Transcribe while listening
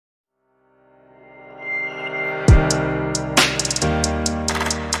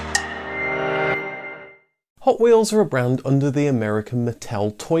Hot Wheels are a brand under the American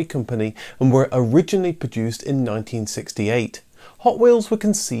Mattel toy company and were originally produced in 1968. Hot Wheels were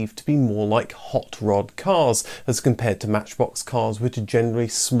conceived to be more like hot rod cars as compared to Matchbox cars, which are generally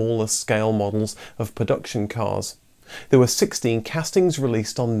smaller scale models of production cars. There were 16 castings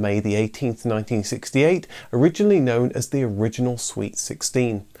released on May the 18th, 1968, originally known as the original Sweet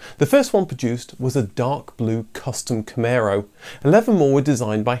 16. The first one produced was a dark blue custom Camaro. 11 more were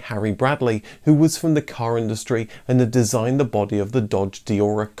designed by Harry Bradley, who was from the car industry and had designed the body of the Dodge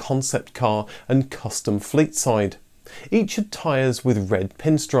Deora concept car and Custom Fleetside. Each had tyres with red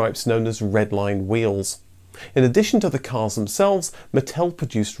pinstripes known as Redline wheels. In addition to the cars themselves, Mattel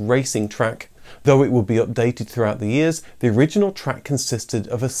produced racing track. Though it would be updated throughout the years, the original track consisted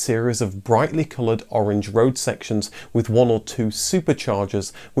of a series of brightly coloured orange road sections with 1 or 2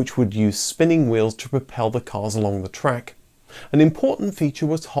 superchargers which would use spinning wheels to propel the cars along the track. An important feature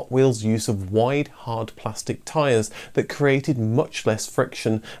was Hot Wheels' use of wide, hard plastic tyres that created much less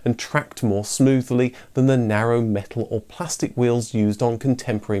friction and tracked more smoothly than the narrow metal or plastic wheels used on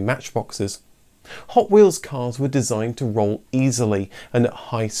contemporary Matchboxes. Hot Wheels cars were designed to roll easily and at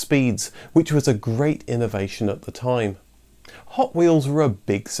high speeds, which was a great innovation at the time. Hot Wheels were a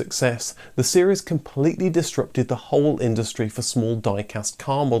big success. The series completely disrupted the whole industry for small die-cast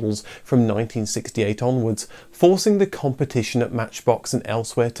car models from 1968 onwards, forcing the competition at Matchbox and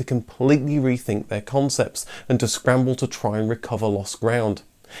elsewhere to completely rethink their concepts and to scramble to try and recover lost ground.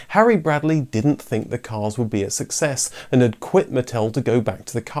 Harry Bradley didn't think the cars would be a success and had quit Mattel to go back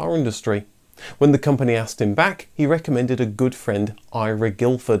to the car industry. When the company asked him back, he recommended a good friend, Ira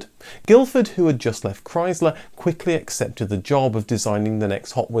Guilford. Guilford, who had just left Chrysler, quickly accepted the job of designing the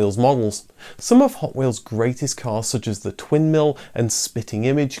next Hot Wheels models. Some of Hot Wheels' greatest cars, such as the Twin Mill and Spitting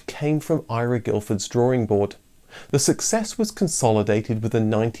Image, came from Ira Guilford's drawing board. The success was consolidated with the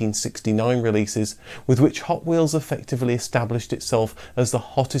 1969 releases, with which Hot Wheels effectively established itself as the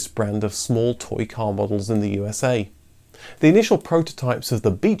hottest brand of small toy car models in the USA. The initial prototypes of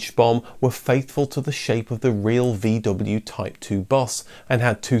the Beach Bomb were faithful to the shape of the real VW Type 2 bus and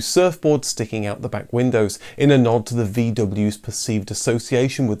had 2 surfboards sticking out the back windows, in a nod to the VW's perceived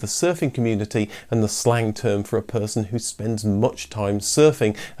association with the surfing community and the slang term for a person who spends much time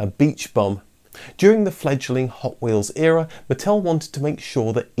surfing, a beach bum. During the fledgling Hot Wheels era, Mattel wanted to make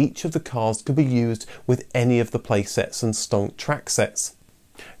sure that each of the cars could be used with any of the playsets and stonk track sets.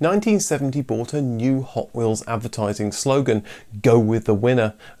 1970 brought a new Hot Wheels advertising slogan, "Go with the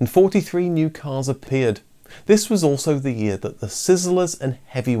winner," and 43 new cars appeared. This was also the year that the Sizzlers and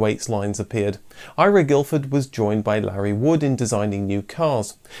Heavyweights lines appeared. Ira Guilford was joined by Larry Wood in designing new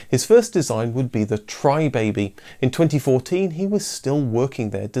cars. His first design would be the Tri-Baby. In 2014 he was still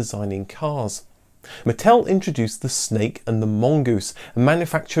working there designing cars. Mattel introduced the Snake and the Mongoose, a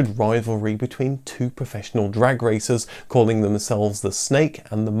manufactured rivalry between 2 professional drag racers, calling themselves the Snake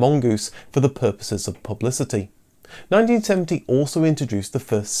and the Mongoose for the purposes of publicity. 1970 also introduced the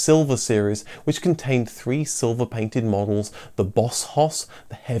first Silver series, which contained 3 silver-painted models, the Boss Hoss,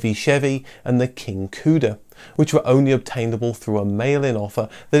 the Heavy Chevy and the King Cuda, which were only obtainable through a mail-in offer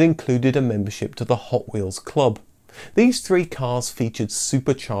that included a membership to the Hot Wheels Club. These 3 cars featured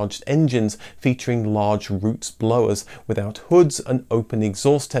supercharged engines featuring large Roots blowers without hoods and open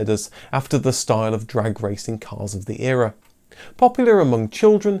exhaust headers, after the style of drag racing cars of the era. Popular among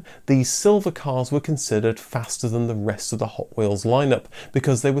children, these silver cars were considered faster than the rest of the Hot Wheels lineup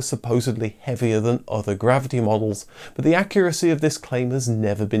because they were supposedly heavier than other gravity models, but the accuracy of this claim has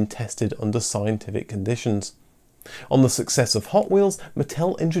never been tested under scientific conditions. On the success of Hot Wheels,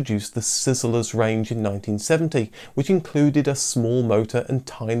 Mattel introduced the Sizzlers range in 1970, which included a small motor and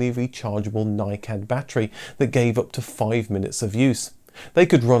tiny rechargeable NiCad battery that gave up to 5 minutes of use. They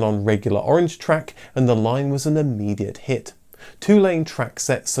could run on regular orange track and the line was an immediate hit. 2-lane track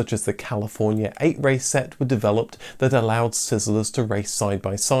sets such as the California 8-race set were developed that allowed Sizzlers to race side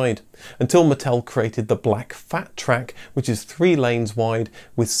by side, until Mattel created the Black Fat track, which is 3 lanes wide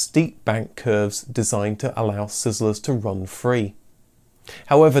with steep bank curves designed to allow Sizzlers to run free.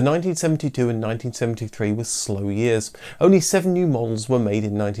 However, 1972 and 1973 were slow years. Only 7 new models were made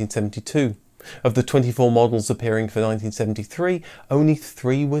in 1972. Of the 24 models appearing for 1973, only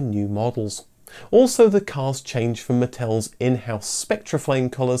 3 were new models. Also, the cars changed from Mattel's in-house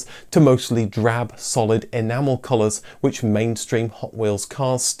Spectraflame colours to mostly drab, solid enamel colours, which mainstream Hot Wheels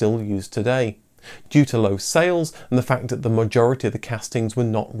cars still use today. Due to low sales and the fact that the majority of the castings were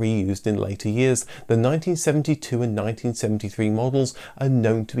not reused in later years, the 1972 and 1973 models are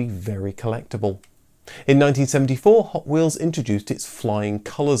known to be very collectible. In 1974, Hot Wheels introduced its Flying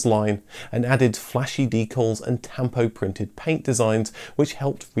Colours line and added flashy decals and tampo printed paint designs, which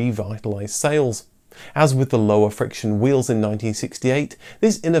helped revitalise sales. As with the lower friction wheels in 1968,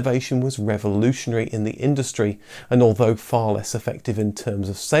 this innovation was revolutionary in the industry, and although far less effective in terms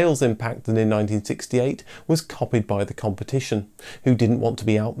of sales impact than in 1968, was copied by the competition, who didn't want to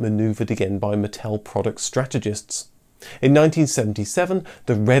be outmaneuvered again by Mattel product strategists. In 1977,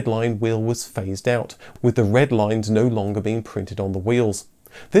 the Redline wheel was phased out, with the red lines no longer being printed on the wheels.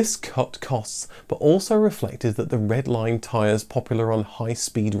 This cut costs, but also reflected that the Redline tyres popular on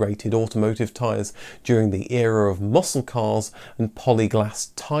high-speed rated automotive tyres during the era of muscle cars and polyglass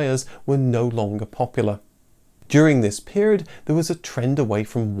tyres were no longer popular. During this period, there was a trend away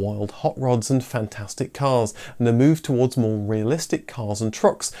from wild hot rods and fantastic cars, and a move towards more realistic cars and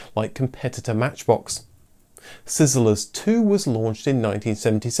trucks like competitor Matchbox. Sizzlers 2 was launched in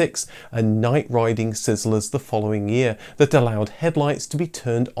 1976, and night riding Sizzlers the following year that allowed headlights to be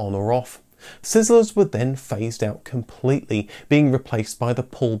turned on or off. Sizzlers were then phased out completely, being replaced by the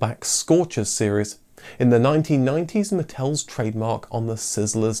pullback Scorchers series. In the 1990s, Mattel's trademark on the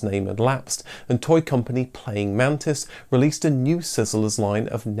Sizzlers name had lapsed, and toy company Playing Mantis released a new Sizzlers line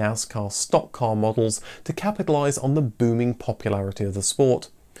of NASCAR stock car models to capitalise on the booming popularity of the sport.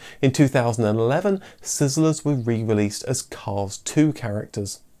 In 2011, Sizzlers were re-released as Cars 2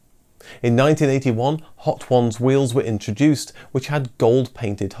 characters. In 1981, Hot Ones wheels were introduced, which had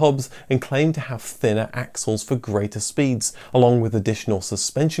gold-painted hubs and claimed to have thinner axles for greater speeds, along with additional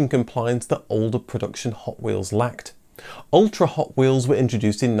suspension compliance that older production Hot Wheels lacked. Ultra Hot Wheels were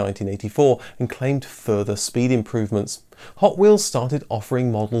introduced in 1984 and claimed further speed improvements. Hot Wheels started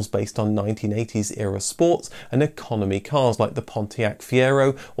offering models based on 1980s era sports and economy cars like the Pontiac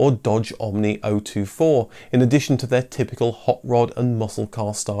Fiero or Dodge Omni 024, in addition to their typical hot rod and muscle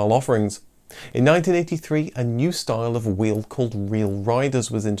car style offerings. In 1983, a new style of wheel called Real Riders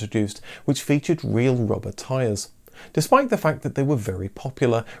was introduced, which featured real rubber tyres. Despite the fact that they were very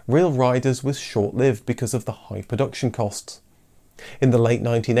popular, Real Riders was short-lived because of the high production costs. In the late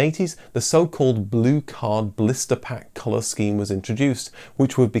 1980s, the so-called Blue Card Blister Pack colour scheme was introduced,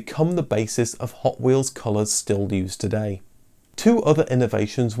 which would become the basis of Hot Wheels colours still used today. Two other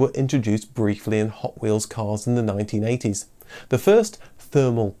innovations were introduced briefly in Hot Wheels cars in the 1980s. The first,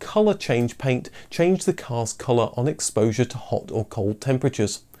 thermal colour change paint, changed the car's colour on exposure to hot or cold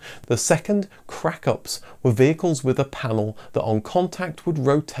temperatures. The second, crack-ups, were vehicles with a panel that on contact would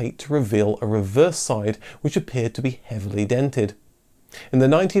rotate to reveal a reverse side which appeared to be heavily dented. In the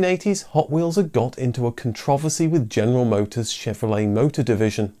 1980s, Hot Wheels had got into a controversy with General Motors' Chevrolet Motor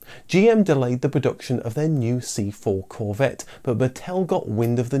Division. GM delayed the production of their new C4 Corvette, but Mattel got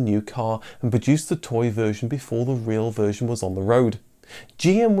wind of the new car and produced the toy version before the real version was on the road.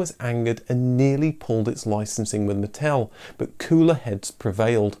 GM was angered and nearly pulled its licensing with Mattel, but cooler heads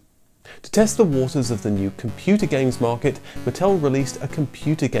prevailed. To test the waters of the new computer games market, Mattel released a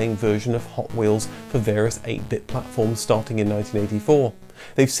computer game version of Hot Wheels for various 8-bit platforms starting in 1984.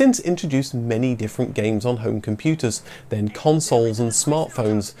 They've since introduced many different games on home computers, then consoles and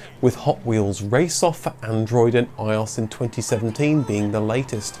smartphones, with Hot Wheels Race Off for Android and iOS in 2017 being the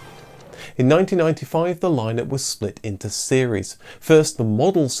latest. In 1995, the lineup was split into series. First, the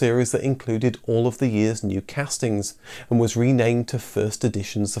Model series that included all of the year's new castings, and was renamed to First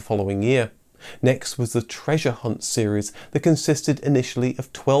Editions the following year. Next was the Treasure Hunt series that consisted initially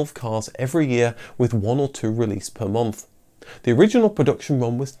of 12 cars every year with 1 or 2 released per month. The original production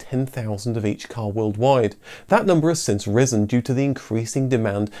run was 10,000 of each car worldwide. That number has since risen due to the increasing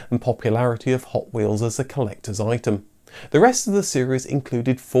demand and popularity of Hot Wheels as a collector's item. The rest of the series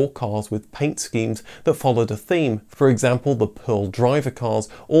included 4 cars with paint schemes that followed a theme. For example, the Pearl Driver cars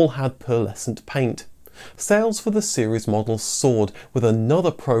all had pearlescent paint. Sales for the series models soared, with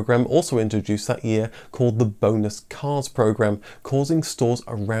another program also introduced that year called the Bonus Cars program, causing stores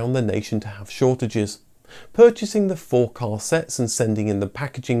around the nation to have shortages. Purchasing the 4 car sets and sending in the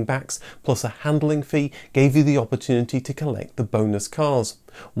packaging backs plus a handling fee gave you the opportunity to collect the bonus cars,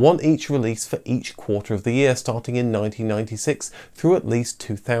 1 each released for each quarter of the year starting in 1996 through at least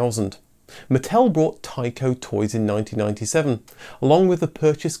 2000. Mattel brought Tyco toys in 1997. Along with the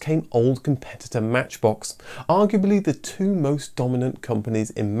purchase came old competitor Matchbox. Arguably the 2 most dominant companies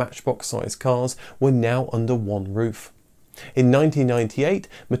in Matchbox-sized cars were now under one roof. In 1998,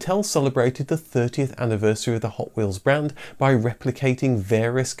 Mattel celebrated the 30th anniversary of the Hot Wheels brand by replicating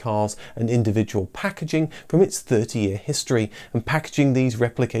various cars and individual packaging from its 30-year history and packaging these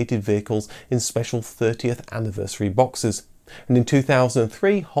replicated vehicles in special 30th anniversary boxes. And in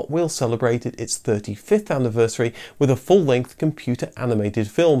 2003, Hot Wheels celebrated its 35th anniversary with a full-length computer animated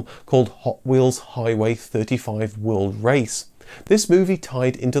film called Hot Wheels Highway 35 World Race. This movie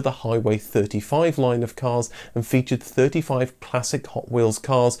tied into the Highway 35 line of cars and featured 35 classic Hot Wheels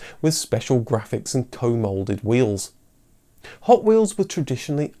cars with special graphics and co-moulded wheels. Hot Wheels were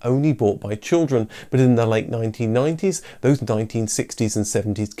traditionally only bought by children, but in the late 1990s, those 1960s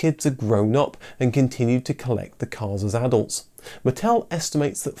and 70s kids had grown up and continued to collect the cars as adults. Mattel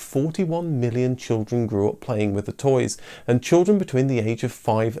estimates that 41 million children grew up playing with the toys, and children between the age of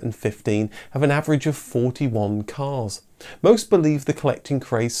 5 and 15 have an average of 41 cars. Most believe the collecting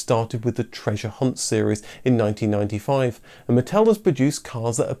craze started with the Treasure Hunt series in 1995, and Mattel has produced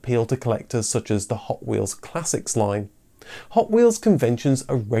cars that appeal to collectors such as the Hot Wheels Classics line. Hot Wheels conventions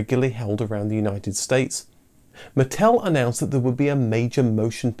are regularly held around the United States. Mattel announced that there would be a major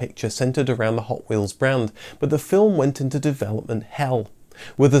motion picture centered around the Hot Wheels brand, but the film went into development hell.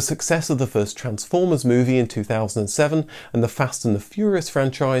 With the success of the first Transformers movie in 2007 and the Fast and the Furious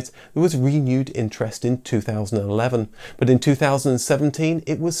franchise, there was renewed interest in 2011, but in 2017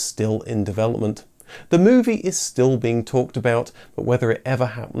 it was still in development. The movie is still being talked about, but whether it ever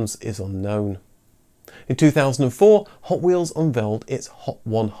happens is unknown. In 2004, Hot Wheels unveiled its Hot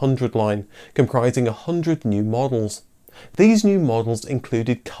 100 line, comprising 100 new models. These new models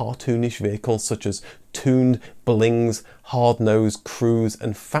included cartoonish vehicles such as Tooned, Blings, Hard-Nose, Cruise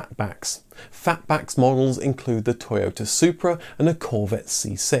and Fatbacks. Fatbacks models include the Toyota Supra and a Corvette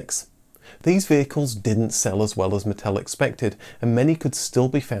C6. These vehicles didn't sell as well as Mattel expected, and many could still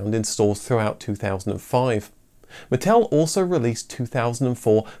be found in stores throughout 2005. Mattel also released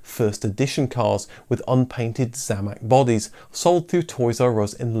 2004 first edition cars with unpainted Zamac bodies, sold through Toys R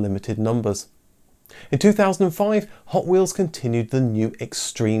Us in limited numbers. In 2005, Hot Wheels continued the new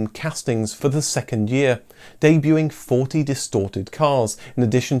Extreme castings for the second year, debuting 40 distorted cars in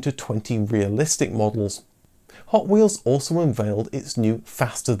addition to 20 realistic models. Hot Wheels also unveiled its new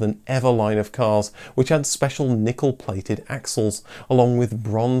Faster Than Ever line of cars, which had special nickel-plated axles, along with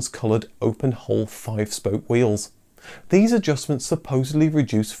bronze-coloured open-hole 5-spoke wheels. These adjustments supposedly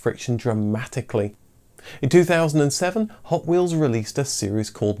reduce friction dramatically. In 2007, Hot Wheels released a series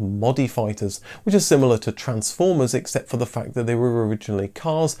called Modifighters, which is similar to Transformers except for the fact that they were originally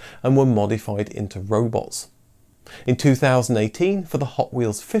cars and were modified into robots. In 2018, for the Hot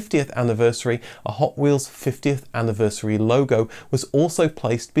Wheels 50th anniversary, a Hot Wheels 50th anniversary logo was also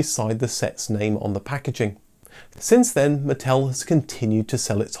placed beside the set's name on the packaging. Since then, Mattel has continued to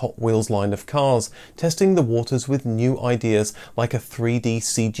sell its Hot Wheels line of cars, testing the waters with new ideas like a 3D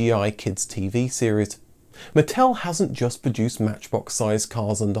CGI kids TV series. Mattel hasn't just produced Matchbox-sized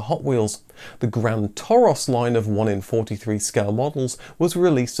cars under Hot Wheels. The Grand Toros line of 1 in 43 scale models was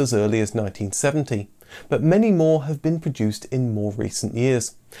released as early as 1970, but many more have been produced in more recent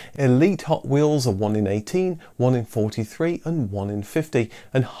years. Elite Hot Wheels are 1 in 18, 1 in 43 and 1 in 50,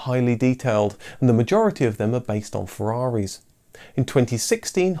 and highly detailed, and the majority of them are based on Ferraris. In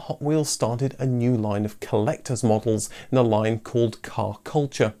 2016, Hot Wheels started a new line of collector's models in a line called Car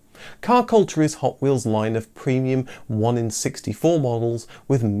Culture. Car Culture is Hot Wheels' line of premium 1 in 64 models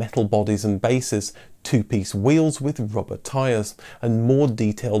with metal bodies and bases, two-piece wheels with rubber tyres, and more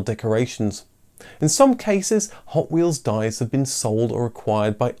detailed decorations. In some cases, Hot Wheels dies have been sold or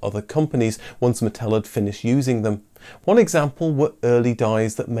acquired by other companies once Mattel had finished using them. One example were early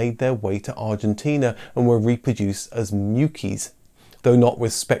dies that made their way to Argentina and were reproduced as Mukis, though not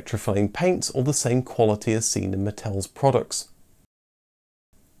with Spectraflame paints or the same quality as seen in Mattel's products.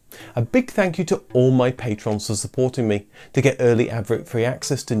 A big thank you to all my patrons for supporting me. To get early advert-free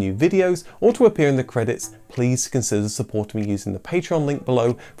access to new videos or to appear in the credits, please consider supporting me using the Patreon link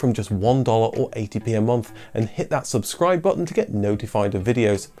below from just $1 or 80p a month, and hit that subscribe button to get notified of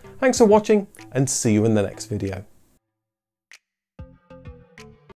videos. Thanks for watching, and see you in the next video.